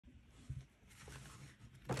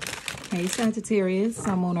Hey Sagittarius,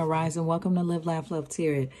 Sun, Moon, or Rising. Welcome to Live, Laugh, Love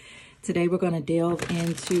Tarot. Today we're going to delve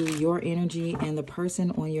into your energy and the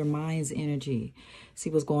person on your mind's energy. See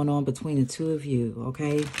what's going on between the two of you,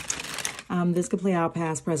 okay? This could play out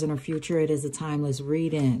past, present, or future. It is a timeless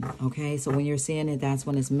reading, okay? So when you're seeing it, that's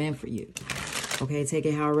when it's meant for you. Okay, take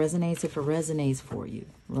it how it resonates if it resonates for you.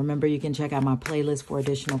 Remember, you can check out my playlist for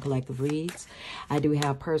additional collective reads. I do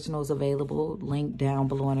have personals available, linked down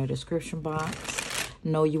below in the description box.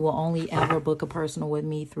 No, you will only ever book a personal with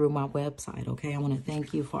me through my website, okay? I want to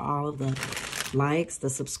thank you for all of the likes, the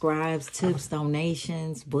subscribes, tips,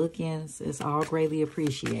 donations, bookings. It's all greatly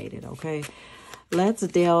appreciated, okay? Let's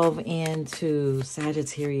delve into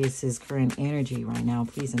Sagittarius's current energy right now,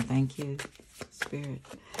 please and thank you, Spirit.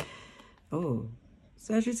 Oh,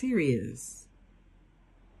 Sagittarius.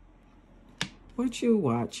 What you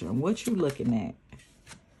watching? What you looking at?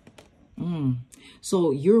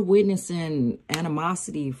 So you're witnessing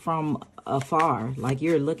animosity from afar, like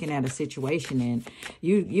you're looking at a situation and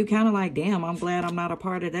you kind of like, damn, I'm glad I'm not a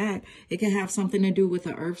part of that. It can have something to do with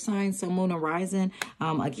the earth sign, Sun, Moon, or Rising,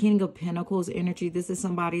 a King of Pentacles energy. This is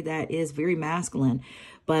somebody that is very masculine,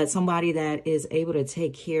 but somebody that is able to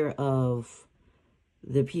take care of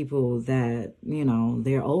the people that, you know,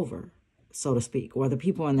 they're over, so to speak, or the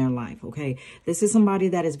people in their life, okay? This is somebody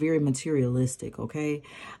that is very materialistic, okay?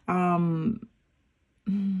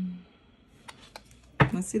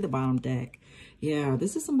 Let's see the bottom deck. Yeah,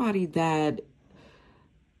 this is somebody that,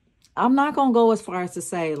 I'm not going to go as far as to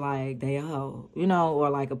say, like, they a hoe, you know, or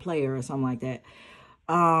like a player or something like that.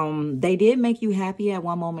 They did make you happy at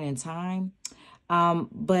one moment in time,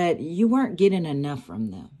 but you weren't getting enough from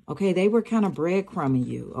them, okay? They were kind of breadcrumbing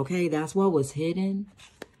you, okay? That's what was hidden.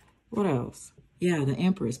 What else? Yeah, the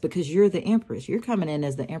Empress, because you're the Empress. You're coming in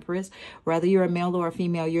as the Empress, whether you're a male or a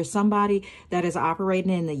female. You're somebody that is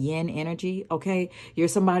operating in the yin energy, okay? You're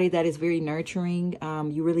somebody that is very nurturing.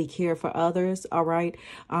 You really care for others, all right?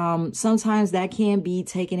 Sometimes that can be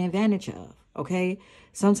taken advantage of, okay?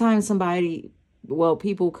 Sometimes somebody, well,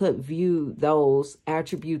 people could view those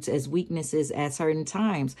attributes as weaknesses at certain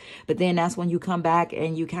times. But then that's when you come back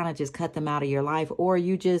and you kind of just cut them out of your life, or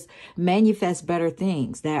you just manifest better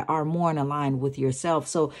things that are more in line with yourself.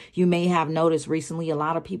 So you may have noticed recently a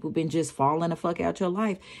lot of people been just falling the fuck out your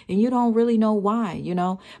life and you don't really know why, you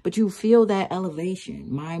know, but you feel that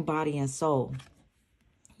elevation, mind, body, and soul.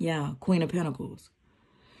 Yeah, Queen of Pentacles.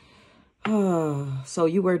 So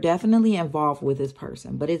you were definitely involved with this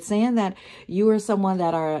person, but it's saying that you are someone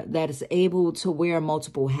that is able to wear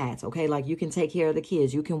multiple hats, okay? Like you can take care of the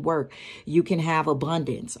kids, you can work, you can have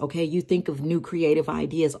abundance, okay? You think of new creative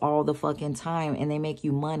ideas all the fucking time and they make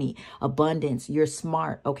you money, abundance, you're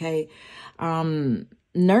smart, okay?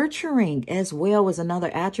 Nurturing as well is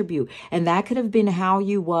another attribute, and that could have been how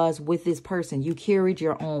you was with this person. You carried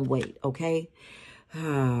your own weight, okay?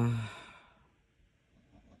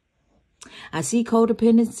 I see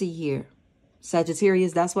codependency here,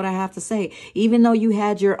 Sagittarius. That's what I have to say. Even though you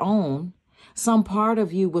had your own, some part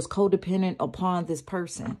of you was codependent upon this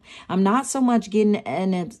person. I'm not so much getting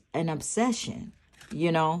an obsession,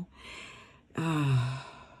 you know. The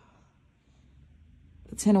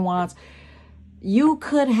Ten of Wands. You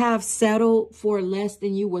could have settled for less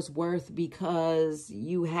than you was worth because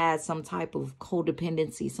you had some type of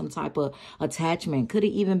codependency, some type of attachment. Could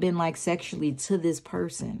have even been like sexually to this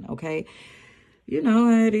person, okay? You know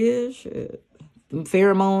how it is. Shit. Them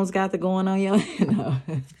pheromones got the going on you, you know.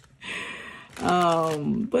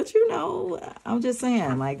 But you know, I'm just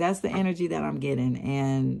saying, like, that's the energy that I'm getting.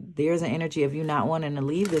 And there's an energy of you not wanting to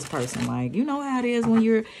leave this person. Like, you know how it is when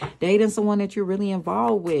you're dating someone that you're really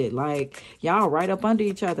involved with. Like, y'all right up under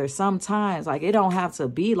each other sometimes. Like, it don't have to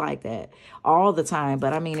be like that all the time.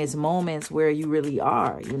 But I mean, it's moments where you really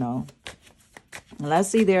are, you know. Let's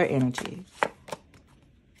see their energy.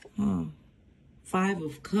 Five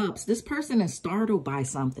of Cups. This person is startled by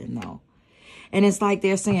something, though. And it's like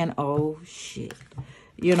they're saying, oh, shit.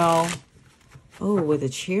 You know? Oh, with a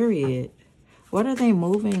Chariot. What are they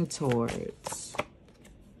moving towards?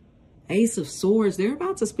 Ace of Swords. They're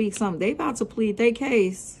about to speak something. They about to plead their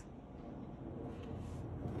case.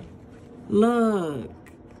 Look.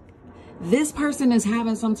 This person is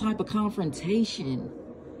having some type of confrontation.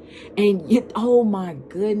 And yet, oh, my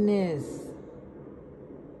goodness.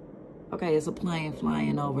 Okay, it's a plane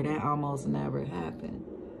flying over. That almost never happened.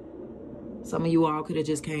 Some of you all could have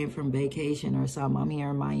just came from vacation or something. I'm here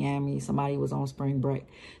in Miami. Somebody was on spring break.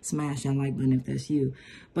 Smash that like button if that's you.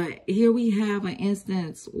 But here we have an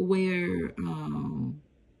instance where, and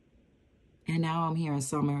now I'm here in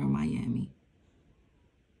summer in Miami.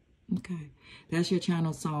 Okay, that's your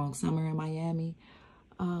channel song, Summer in Miami.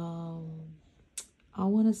 I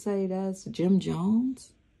want to say that's Jim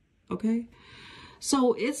Jones. Okay.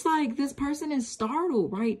 So it's like this person is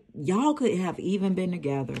startled, right? Y'all could have even been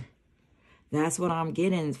together. That's what I'm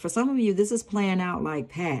getting. For some of you, this is playing out like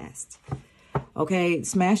past. Okay.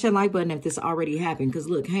 Smash that like button if this already happened. Because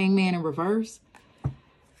look, Hangman in reverse.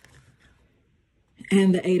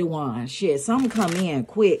 And the 8 of Wands. Shit, something come in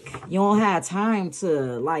quick. You don't have time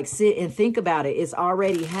to like sit and think about it. It's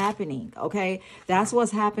already happening, okay? That's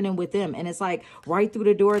what's happening with them. And it's like right through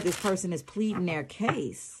the door, this person is pleading their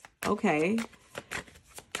case. Okay.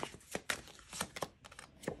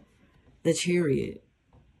 The Chariot.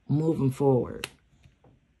 Moving forward.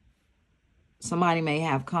 Somebody may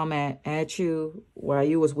have come at you while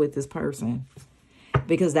you was with this person.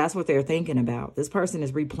 Because that's what they're thinking about. This person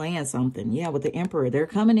is replaying something. Yeah, with the Emperor. They're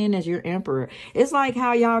coming in as your Emperor. It's like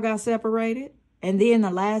how y'all got separated. And then the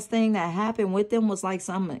last thing that happened with them was like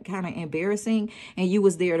something kind of embarrassing. And you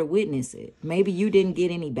was there to witness it. Maybe you didn't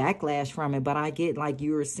get any backlash from it. But I get like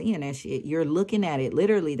you were seeing that shit. You're looking at it.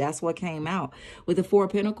 Literally, that's what came out. With the 4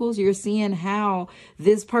 of Pentacles, you're seeing how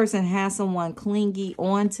this person has someone clingy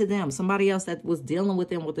onto them. Somebody else that was dealing with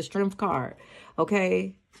them with the Strength card.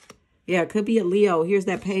 Okay. Yeah, it could be a Leo. Here's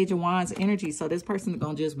that Page of Wands energy. So this person's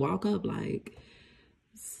going to just walk up like,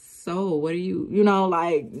 so what are you,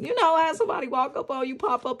 like, as somebody walk up on you,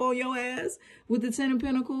 pop up on your ass with the 10 of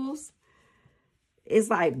Pentacles. It's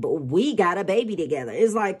like, but we got a baby together.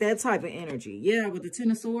 It's like that type of energy. Yeah, with the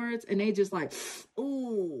 10 of Swords. And they just like,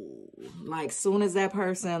 ooh, like soon as that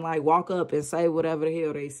person like walk up and say whatever the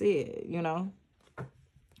hell they said,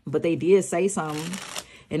 But they did say something.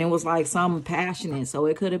 And it was like something passionate. So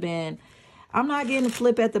it could have been, I'm not getting a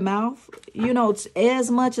flip at the mouth. As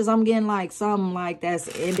much as I'm getting like something like that's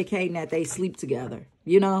indicating that they sleep together.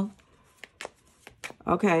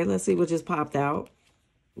 Okay, let's see what just popped out.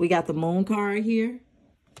 We got the Moon card here.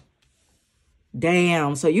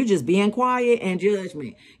 Damn. So you just being quiet and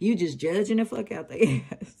judgment. You just judging the fuck out their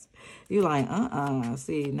ass. You like,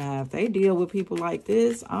 See, now if they deal with people like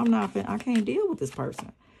this, I can't deal with this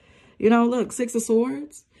person. Look, 6 of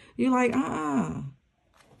Swords. You're like,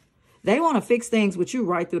 They want to fix things with you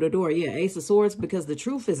right through the door. Yeah, Ace of Swords, because the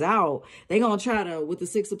truth is out. They're going to try to, with the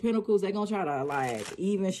 6 of Pentacles, they're going to try to, like,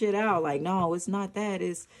 even shit out. Like, no, it's not that.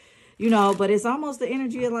 It's, but it's almost the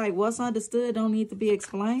energy of, like, what's understood don't need to be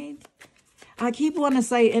explained. I keep wanting to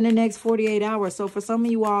say in the next 48 hours. So for some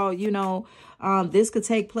of you all, this could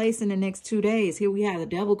take place in the next 2 days. Here we have the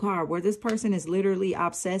Devil card where this person is literally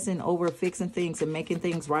obsessing over fixing things and making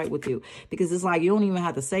things right with you. Because it's like you don't even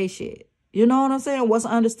have to say shit. You know what I'm saying? What's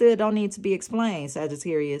understood don't need to be explained,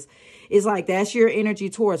 Sagittarius. It's like that's your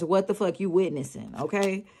energy towards what the fuck you witnessing,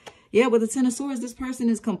 okay? Yeah, with the 10 of Swords, this person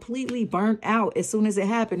is completely burnt out. As soon as it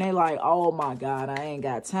happened, they're like, oh my God, I ain't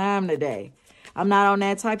got time today. I'm not on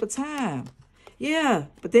that type of time. Yeah,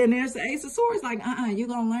 but then there's the Ace of Swords, like, you're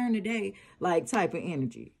going to learn today, like, type of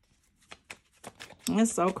energy.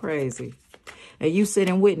 That's so crazy. And you sit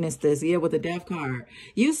and witness this, yeah, with the Death card.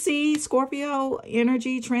 You see Scorpio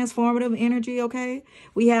energy, transformative energy, okay?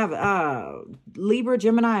 We have Libra,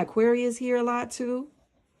 Gemini, Aquarius here a lot, too.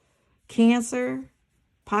 Cancer,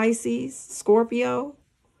 Pisces, Scorpio.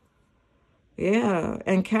 Yeah,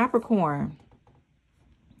 and Capricorn.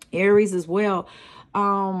 Aries as well.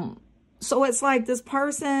 So it's like this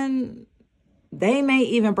person, they may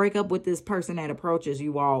even break up with this person that approaches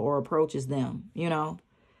you all or approaches them,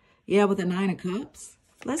 Yeah, with the 9 of Cups.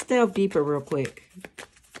 Let's delve deeper real quick.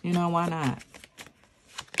 Why not?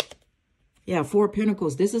 Yeah, 4 of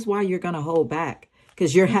Pentacles. This is why you're going to hold back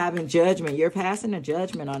because you're having judgment. You're passing a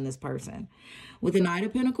judgment on this person. With the 9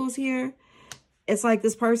 of Pentacles here, it's like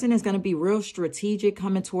this person is going to be real strategic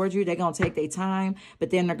coming towards you. They're going to take their time, but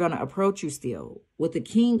then they're going to approach you still. With the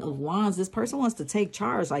King of Wands, this person wants to take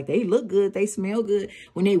charge. Like they look good. They smell good.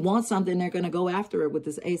 When they want something, they're going to go after it with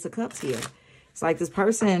this Ace of Cups here. It's like this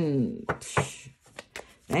person,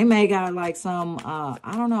 they may got like some,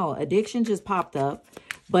 I don't know, addiction just popped up.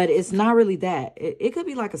 But it's not really that. It could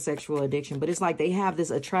be like a sexual addiction, but it's like they have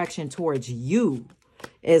this attraction towards you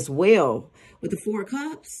as well. With the 4 of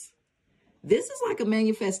Cups. This is like a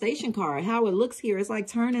manifestation card. How it looks here, it's like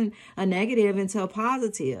turning a negative into a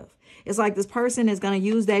positive. It's like this person is going to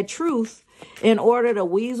use that truth in order to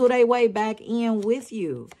weasel their way back in with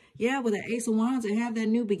you. Yeah, with the Ace of Wands, to have that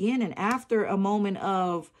new beginning after a moment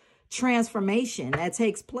of transformation that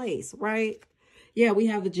takes place, right? Yeah, we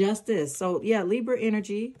have the Justice. So, yeah, Libra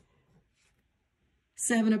energy.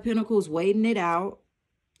 7 of Pentacles, waiting it out.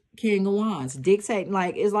 King of Wands, dictating,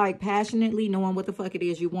 like, it's like passionately knowing what the fuck it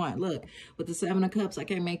is you want. Look, with the 7 of Cups, I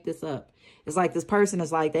can't make this up. It's like this person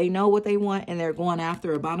is like, they know what they want and they're going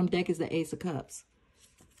after it. Bottom deck is the Ace of Cups.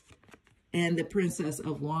 and the Princess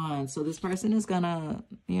of Wands. So this person is gonna,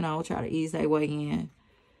 you know, try to ease their way in.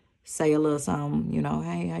 Say a little something, you know,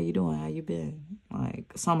 hey, how you doing? How you been?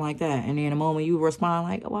 Like, something like that. And then the moment you respond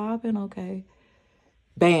like, oh, I've been okay.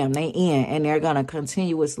 Bam, they in. And they're going to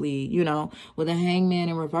continuously, you know, with the Hangman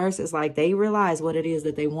in reverse, it's like they realize what it is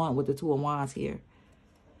that they want with the Two of Wands here.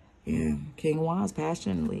 Yeah, King of Wands,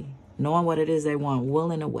 passionately. Knowing what it is they want,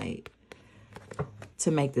 willing to wait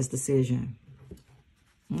to make this decision.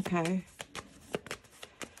 Okay.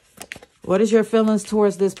 What is your feelings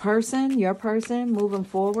towards this person, your person, moving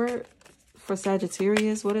forward for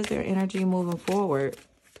Sagittarius? What is their energy moving forward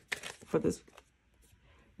for this?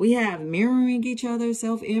 We have mirroring each other,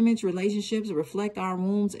 self-image, relationships, reflect our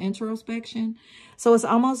wounds, introspection. So it's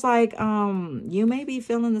almost like you may be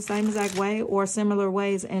feeling the same exact way or similar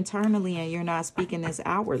ways internally, and you're not speaking this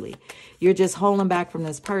outwardly. You're just holding back from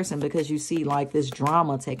this person because you see like this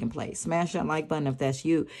drama taking place. Smash that like button if that's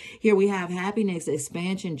you. Here we have happiness,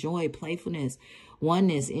 expansion, joy, playfulness,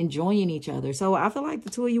 oneness, enjoying each other. So I feel like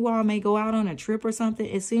the two of you all may go out on a trip or something.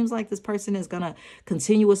 It seems like this person is going to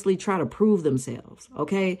continuously try to prove themselves,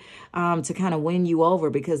 okay, to kind of win you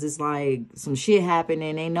over, because it's like some shit happened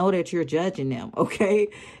and they know that you're judging them, okay?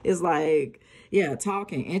 It's like, yeah,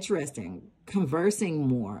 talking, interesting, conversing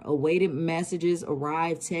more, awaited messages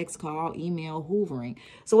arrive, text, call, email, hoovering.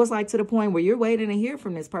 So it's like to the point where you're waiting to hear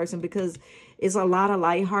from this person because it's a lot of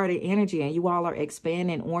lighthearted energy and you all are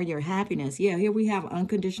expanding on your happiness. Yeah, here we have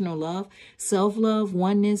unconditional love, self-love,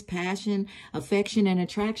 oneness, passion, affection, and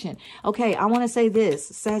attraction. Okay, I want to say this,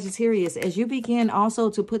 Sagittarius, as you begin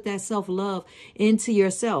also to put that self-love into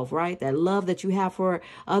yourself, right? That love that you have for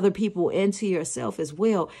other people into yourself as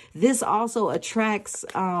well. This also attracts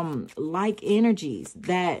like energies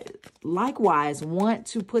that likewise want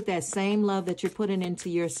to put that same love that you're putting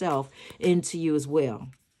into yourself into you as well.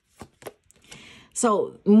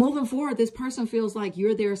 So moving forward, this person feels like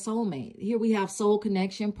you're their soulmate. Here we have soul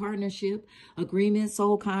connection, partnership, agreement,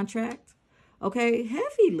 soul contract. Okay,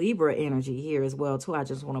 heavy Libra energy here as well, too. I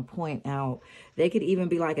just want to point out, they could even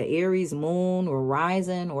be like an Aries moon or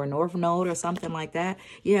rising or North Node or something like that.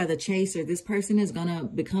 Yeah, the chaser. This person is going to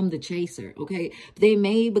become the chaser, okay? They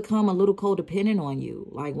may become a little codependent on you.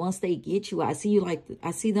 Like once they get you, I see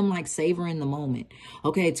them like savoring the moment,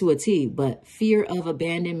 okay, to a T. But fear of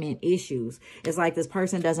abandonment issues. It's like this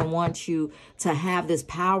person doesn't want you to have this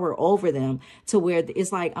power over them to where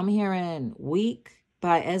it's like, I'm hearing weak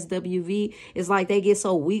by SWV. It's like they get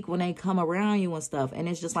so weak when they come around you and stuff. And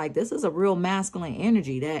it's just like, this is a real masculine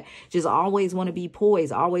energy that just always want to be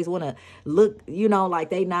poised, always want to look, you know, like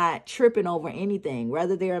they not tripping over anything,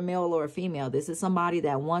 whether they're a male or a female. This is somebody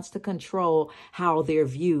that wants to control how they're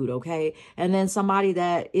viewed, okay? And then somebody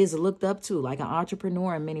that is looked up to, like an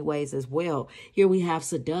entrepreneur in many ways as well. Here we have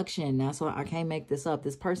seduction. That's why I can't make this up.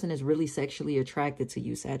 This person is really sexually attracted to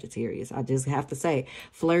you, Sagittarius. I just have to say,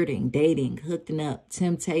 flirting, dating, hooking up,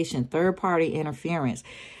 temptation, third party interference.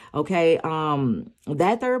 Okay,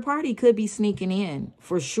 that third party could be sneaking in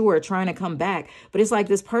for sure, trying to come back. But it's like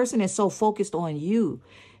this person is so focused on you.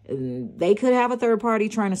 They could have a third party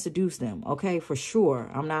trying to seduce them. Okay, for sure.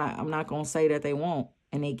 I'm not gonna say that they won't,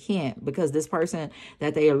 and they can't, because this person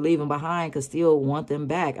that they are leaving behind could still want them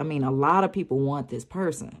back. I mean, a lot of people want this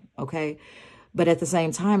person. Okay. But at the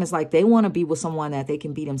same time, it's like they want to be with someone that they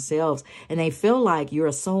can be themselves, and they feel like you're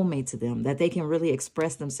a soulmate to them, that they can really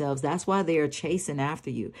express themselves. That's why they are chasing after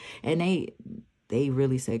you. And they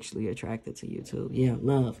really sexually attracted to you too. Yeah,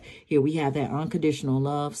 love. Here we have that unconditional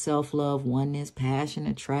love, self-love, oneness, passion,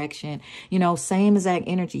 attraction. You know, same exact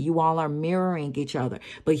energy. You all are mirroring each other.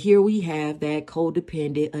 But here we have that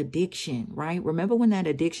codependent addiction, right? Remember when that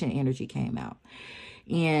addiction energy came out?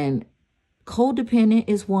 And codependent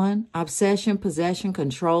is one. Obsession, possession,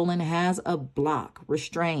 controlling, has a block,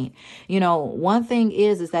 restraint. You know, one thing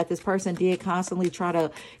is that this person did constantly try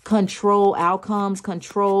to control outcomes,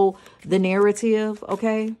 control the narrative,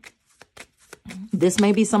 okay? This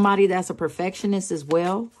may be somebody that's a perfectionist as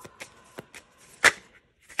well.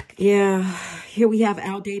 Yeah, here we have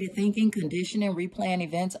outdated thinking, conditioning, replaying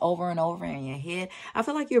events over and over in your head. I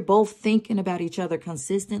feel like you're both thinking about each other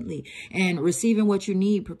consistently and receiving what you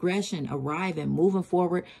need, progression, arriving, moving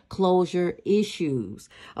forward, closure, issues.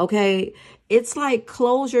 Okay, it's like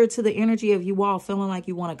closure to the energy of you all feeling like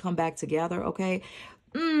you want to come back together. Okay,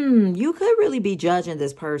 you could really be judging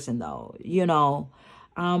this person though, you know,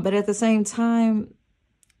 but at the same time,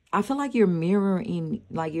 I feel like you're mirroring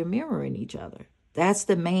each other. That's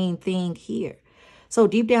the main thing here. So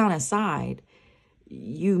deep down inside,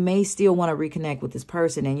 you may still want to reconnect with this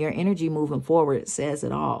person, and your energy moving forward says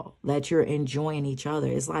it all, that you're enjoying each other.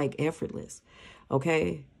 It's like effortless.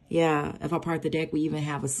 Okay. Yeah, if I part the deck, we even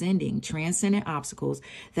have ascending, transcendent obstacles.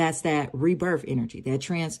 That's that rebirth energy, that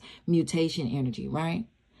transmutation energy, right?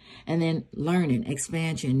 And then learning,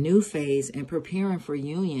 expansion, new phase, and preparing for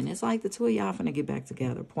union. It's like the two of y'all finna get back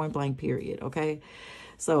together, point blank period, okay?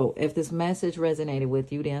 So if this message resonated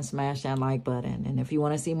with you, then smash that like button. And if you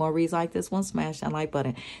want to see more reads like this one, smash that like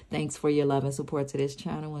button. Thanks for your love and support to this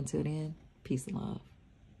channel. Until then, peace and love.